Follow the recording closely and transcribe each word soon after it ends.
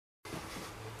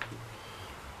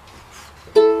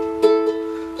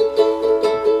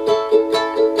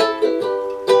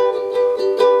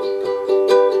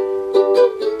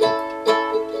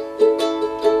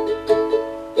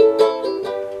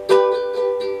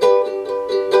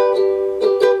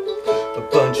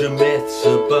bunch of myths,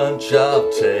 a bunch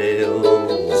of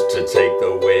tales to take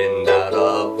the wind out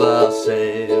of our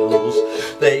sails.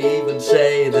 They even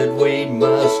say that we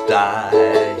must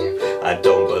die. I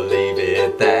don't believe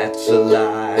it, that's a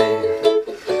lie.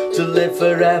 To live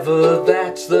forever,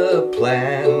 that's the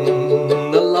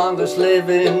plan. The longest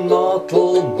living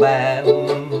mortal man,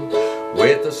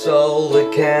 with a soul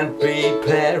that can't be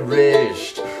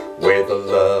perished, with a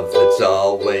love that's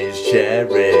always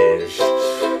cherished.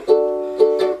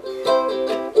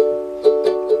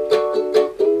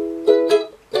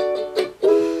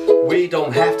 We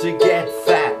don't have to get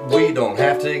fat, we don't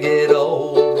have to get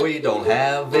old, we don't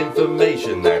have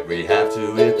information that we have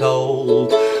to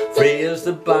withhold. Free as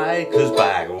the bikers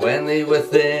back when they were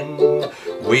thin,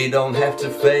 we don't have to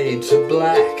fade to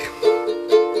black.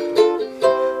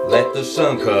 Let the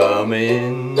sun come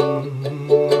in.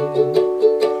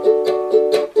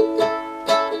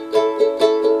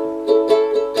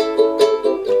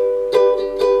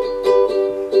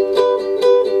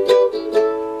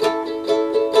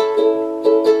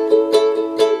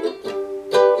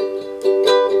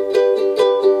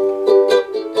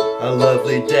 A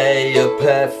lovely day, a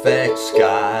perfect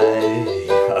sky,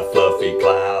 a fluffy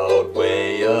cloud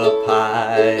way up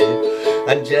high,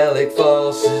 angelic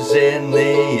forces in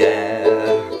the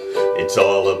air. It's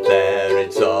all up there,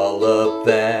 it's all up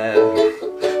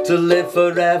there. To live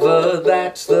forever,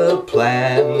 that's the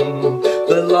plan.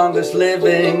 The longest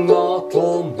living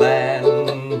mortal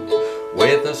man,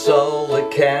 with a soul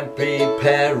that can't be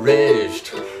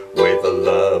perished, with a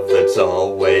love that's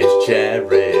always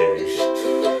cherished.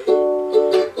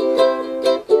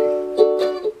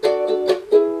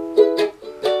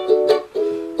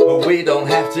 We don't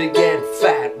have to get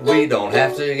fat, we don't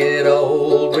have to get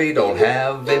old, we don't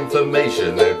have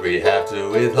information that we have to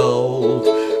withhold.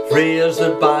 Free as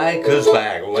the bikers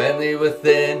back when they were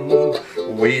thin,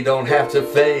 we don't have to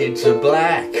fade to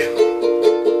black.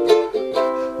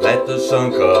 Let the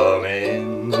sun come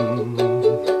in.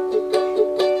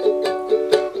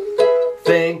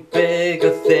 Think big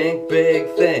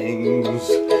things,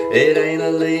 it ain't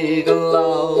a legal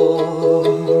law.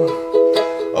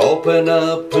 Open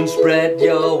up and spread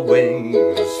your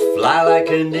wings, fly like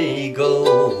an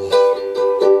eagle.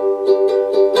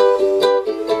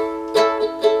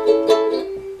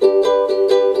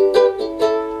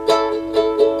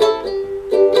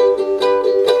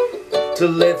 To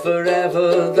live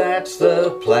forever, that's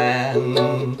the plan.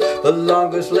 The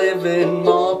longest living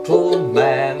mortal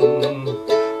man,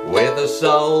 with a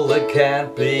soul that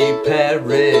can't be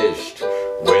perished,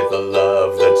 with a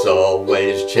love that's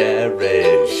always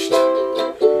cherished.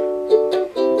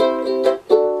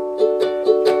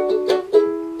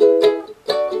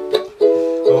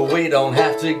 We don't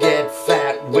have to get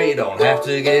fat, we don't have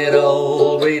to get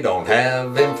old, we don't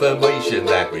have information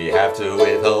that we have to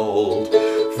withhold.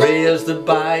 Free as the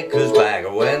bikers back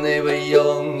when they were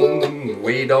young,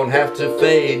 we don't have to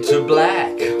fade to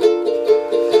black.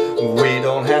 We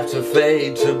don't have to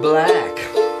fade to black.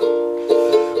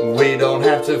 We don't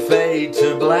have to fade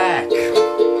to black.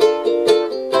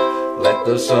 Let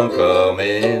the sun come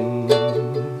in.